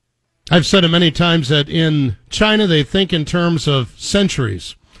I've said it many times that in China they think in terms of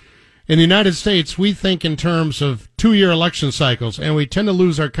centuries. In the United States, we think in terms of 2-year election cycles, and we tend to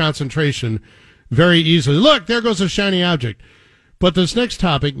lose our concentration very easily. Look, there goes a shiny object. But this next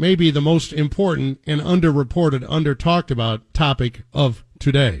topic may be the most important and underreported, under-talked about topic of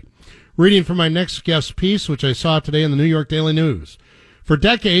today. Reading from my next guest piece, which I saw today in the New York Daily News. For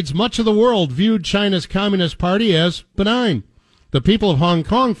decades, much of the world viewed China's Communist Party as benign. The people of Hong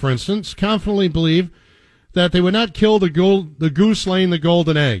Kong, for instance, confidently believe that they would not kill the goose laying the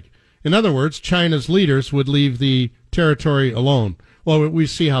golden egg. In other words, China's leaders would leave the territory alone. Well, we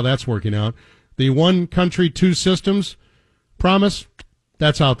see how that's working out. The one country, two systems promise,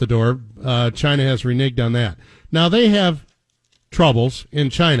 that's out the door. China has reneged on that. Now, they have troubles in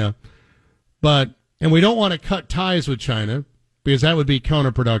China, and we don't want to cut ties with China because that would be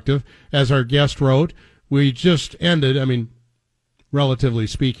counterproductive. As our guest wrote, we just ended, relatively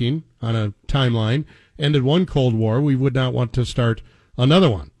speaking, on a timeline, ended one Cold War. We would not want to start another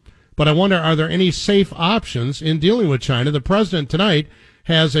one. But I wonder, are there any safe options in dealing with China? The president tonight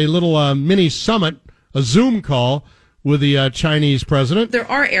has a little mini summit, a Zoom call with the Chinese president. There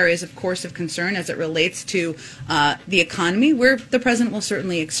are areas, of course, of concern as it relates to the economy, where the president will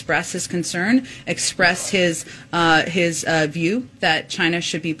certainly express his concern, express his view that China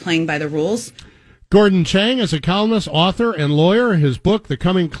should be playing by the rules. Gordon Chang is a columnist, author, and lawyer. His book, The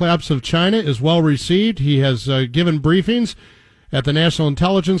Coming Collapse of China, is well received. He has given briefings at the National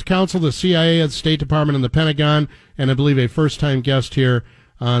Intelligence Council, the CIA, the State Department, and the Pentagon, and I believe a first-time guest here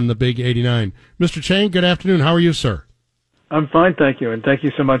on the Big 89. Mr. Chang, good afternoon. How are you, sir? I'm fine, thank you, and thank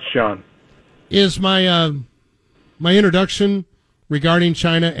you so much, John. Is my introduction regarding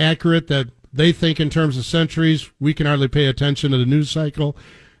China accurate, that they think in terms of centuries, we can hardly pay attention to the news cycle,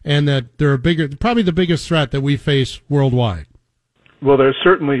 and that they're probably the biggest threat that we face worldwide? Well, they're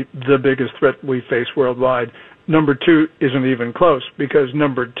certainly the biggest threat we face worldwide. Number two isn't even close, because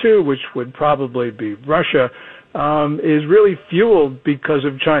number two, which would probably be Russia, is really fueled because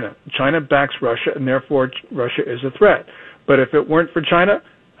of China. China backs Russia, and therefore Russia is a threat. But if it weren't for China,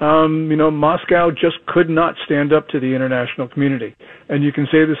 Moscow just could not stand up to the international community. And you can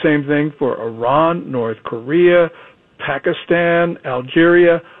say the same thing for Iran, North Korea, Pakistan,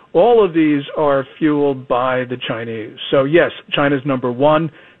 Algeria. All of these are fueled by the Chinese. So yes, China's number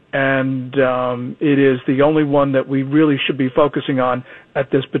one, and it is the only one that we really should be focusing on at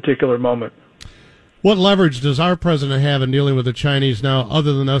this particular moment. What leverage does our president have in dealing with the Chinese now,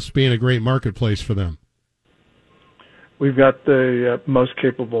 other than us being a great marketplace for them? We've got the most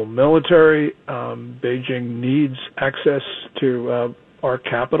capable military. Beijing needs access to our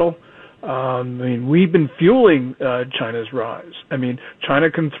capital. We've been fueling China's rise.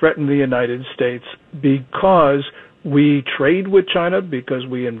 China can threaten the United States because we trade with China, because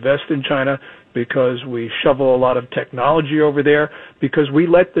we invest in China, because we shovel a lot of technology over there, because we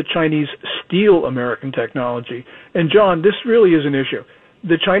let the Chinese steal American technology. And John, this really is an issue.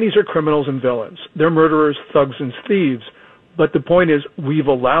 The Chinese are criminals and villains. They're murderers, thugs, and thieves. But the point is, we've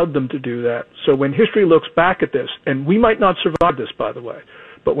allowed them to do that. So when history looks back at this, and we might not survive this, by the way,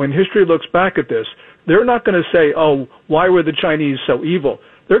 but when history looks back at this, they're not going to say, oh, why were the Chinese so evil?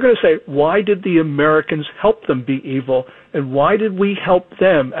 They're going to say, why did the Americans help them be evil, and why did we help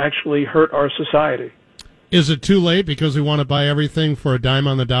them actually hurt our society? Is it too late because we want to buy everything for a dime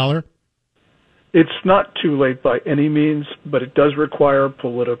on the dollar? It's not too late by any means, but it does require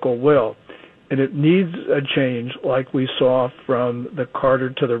political will. And it needs a change like we saw from the Carter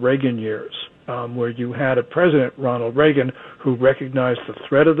to the Reagan years, where you had a president, Ronald Reagan, who recognized the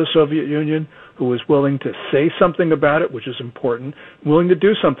threat of the Soviet Union, who was willing to say something about it, which is important, willing to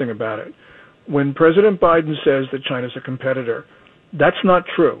do something about it. When President Biden says that China's a competitor, that's not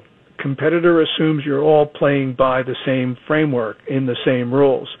true. Competitor assumes you're all playing by the same framework, in the same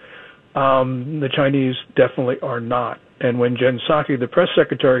rules. The Chinese definitely are not. And when Jen Psaki, the press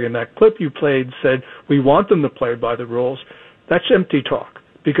secretary in that clip you played, said, we want them to play by the rules, that's empty talk.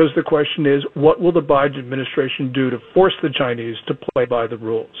 Because the question is, what will the Biden administration do to force the Chinese to play by the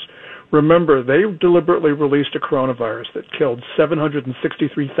rules? Remember, they deliberately released a coronavirus that killed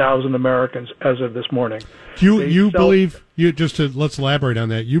 763,000 Americans as of this morning. Let's elaborate on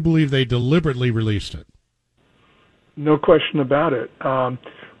that. You believe they deliberately released it? No question about it.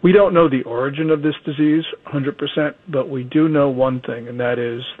 We don't know the origin of this disease 100%, but we do know one thing, and that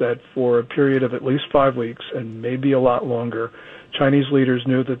is that for a period of at least 5 weeks, and maybe a lot longer, Chinese leaders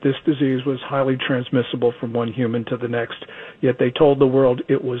knew that this disease was highly transmissible from one human to the next, yet they told the world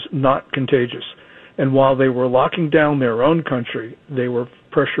it was not contagious. And while they were locking down their own country, they were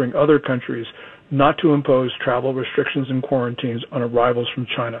pressuring other countries not to impose travel restrictions and quarantines on arrivals from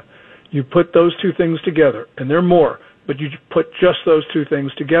China. You put those two things together, and there are more, but you put just those two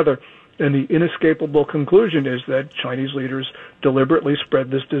things together, and the inescapable conclusion is that Chinese leaders deliberately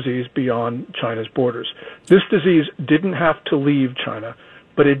spread this disease beyond China's borders. This disease didn't have to leave China,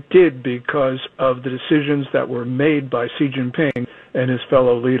 but it did because of the decisions that were made by Xi Jinping and his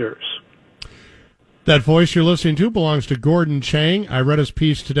fellow leaders. That voice you're listening to belongs to Gordon Chang. I read his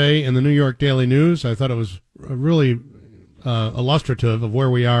piece today in the New York Daily News. I thought it was really illustrative of where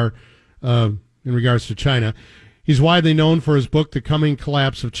we are in regards to China. He's widely known for his book, The Coming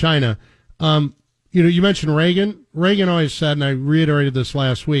Collapse of China. You mentioned Reagan. Reagan always said, and I reiterated this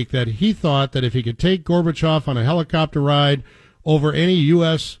last week, that he thought that if he could take Gorbachev on a helicopter ride over any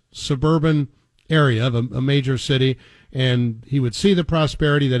U.S. suburban area of a major city, and he would see the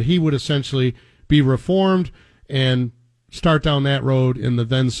prosperity, that he would essentially be reformed and start down that road in the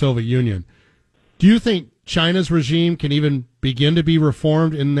then Soviet Union. Do you think China's regime can even begin to be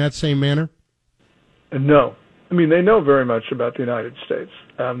reformed in that same manner? No. I mean, they know very much about the United States.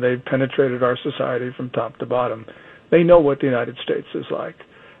 They've penetrated our society from top to bottom. They know what the United States is like.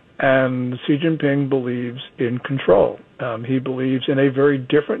 And Xi Jinping believes in control. He believes in a very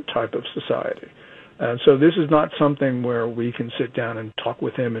different type of society. And so this is not something where we can sit down and talk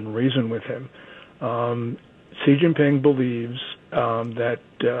with him and reason with him. Xi Jinping believes that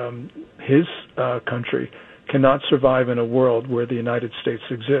his country cannot survive in a world where the United States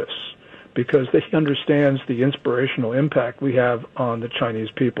exists, because he understands the inspirational impact we have on the Chinese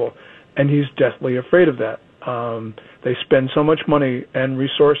people, and he's deathly afraid of that. They spend so much money and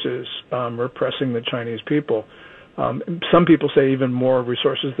resources repressing the Chinese people. Some people say even more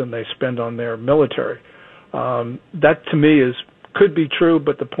resources than they spend on their military. That, to me, could be true,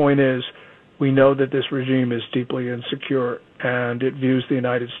 but the point is, we know that this regime is deeply insecure, and it views the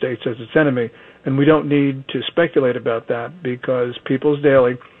United States as its enemy. And we don't need to speculate about that, because People's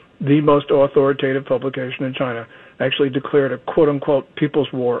Daily, the most authoritative publication in China, actually declared a quote-unquote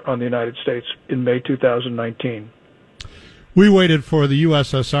people's war on the United States in May 2019. We waited for the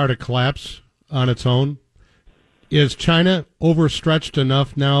USSR to collapse on its own. Is China overstretched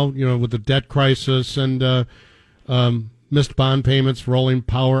enough now, with the debt crisis and missed bond payments, rolling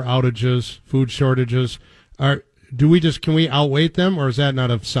power outages, food shortages? Can we outweight them, or is that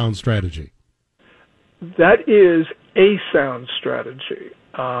not a sound strategy? That is a sound strategy,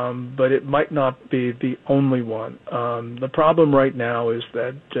 but it might not be the only one. The problem right now is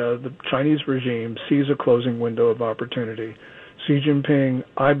that the Chinese regime sees a closing window of opportunity. Xi Jinping,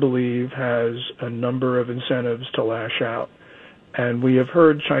 I believe, has a number of incentives to lash out. And we have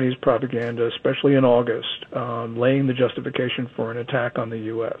heard Chinese propaganda, especially in August, laying the justification for an attack on the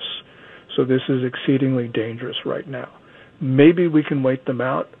U.S. So this is exceedingly dangerous right now. Maybe we can wait them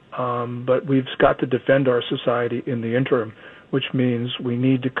out, but we've got to defend our society in the interim, which means we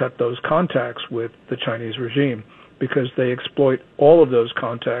need to cut those contacts with the Chinese regime, because they exploit all of those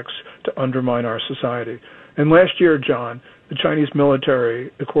contacts to undermine our society. And last year, John, the Chinese military,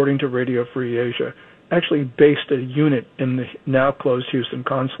 according to Radio Free Asia, actually based a unit in the now closed Houston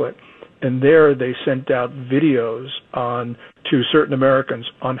consulate, and there they sent out videos to certain Americans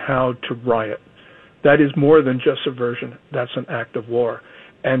on how to riot. That is more than just subversion. That's an act of war.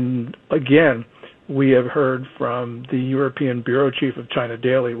 And again, we have heard from the European Bureau Chief of China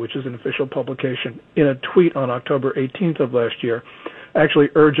Daily, which is an official publication, in a tweet on October 18th of last year, actually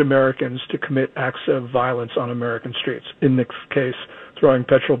urge Americans to commit acts of violence on American streets, in this case, throwing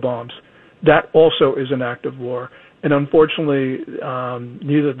petrol bombs. That also is an act of war. And unfortunately,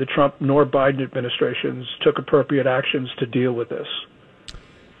 neither the Trump nor Biden administrations took appropriate actions to deal with this.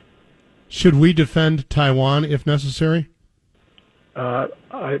 Should we defend Taiwan if necessary?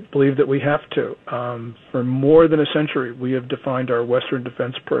 I believe that we have to. For more than a century, we have defined our western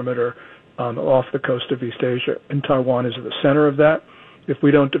defense perimeter off the coast of East Asia, and Taiwan is at the center of that. If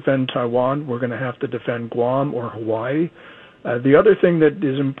we don't defend Taiwan, we're going to have to defend Guam or Hawaii. The other thing that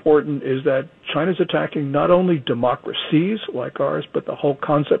is important is that China's attacking not only democracies like ours, but the whole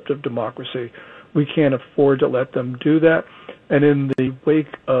concept of democracy. We can't afford to let them do that. And in the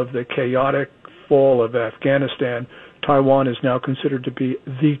wake of the chaotic fall of Afghanistan, Taiwan is now considered to be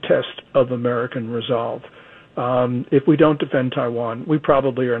the test of American resolve. If we don't defend Taiwan, we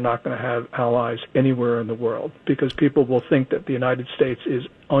probably are not going to have allies anywhere in the world, because people will think that the United States is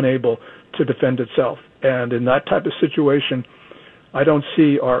unable to defend itself. And in that type of situation, I don't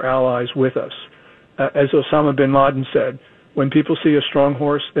see our allies with us. As Osama bin Laden said, when people see a strong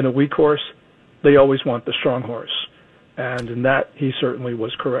horse and a weak horse, they always want the strong horse. And in that, he certainly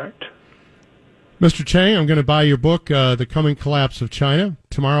was correct. Mr. Chang, I'm going to buy your book, The Coming Collapse of China,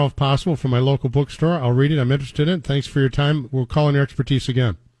 tomorrow if possible from my local bookstore. I'll read it. I'm interested in it. Thanks for your time. We'll call on your expertise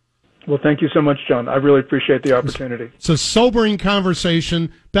again. Well, thank you so much, John. I really appreciate the opportunity. It's a sobering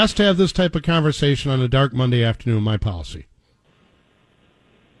conversation. Best to have this type of conversation on a dark Monday afternoon, my policy.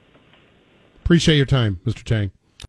 Appreciate your time, Mr. Chang.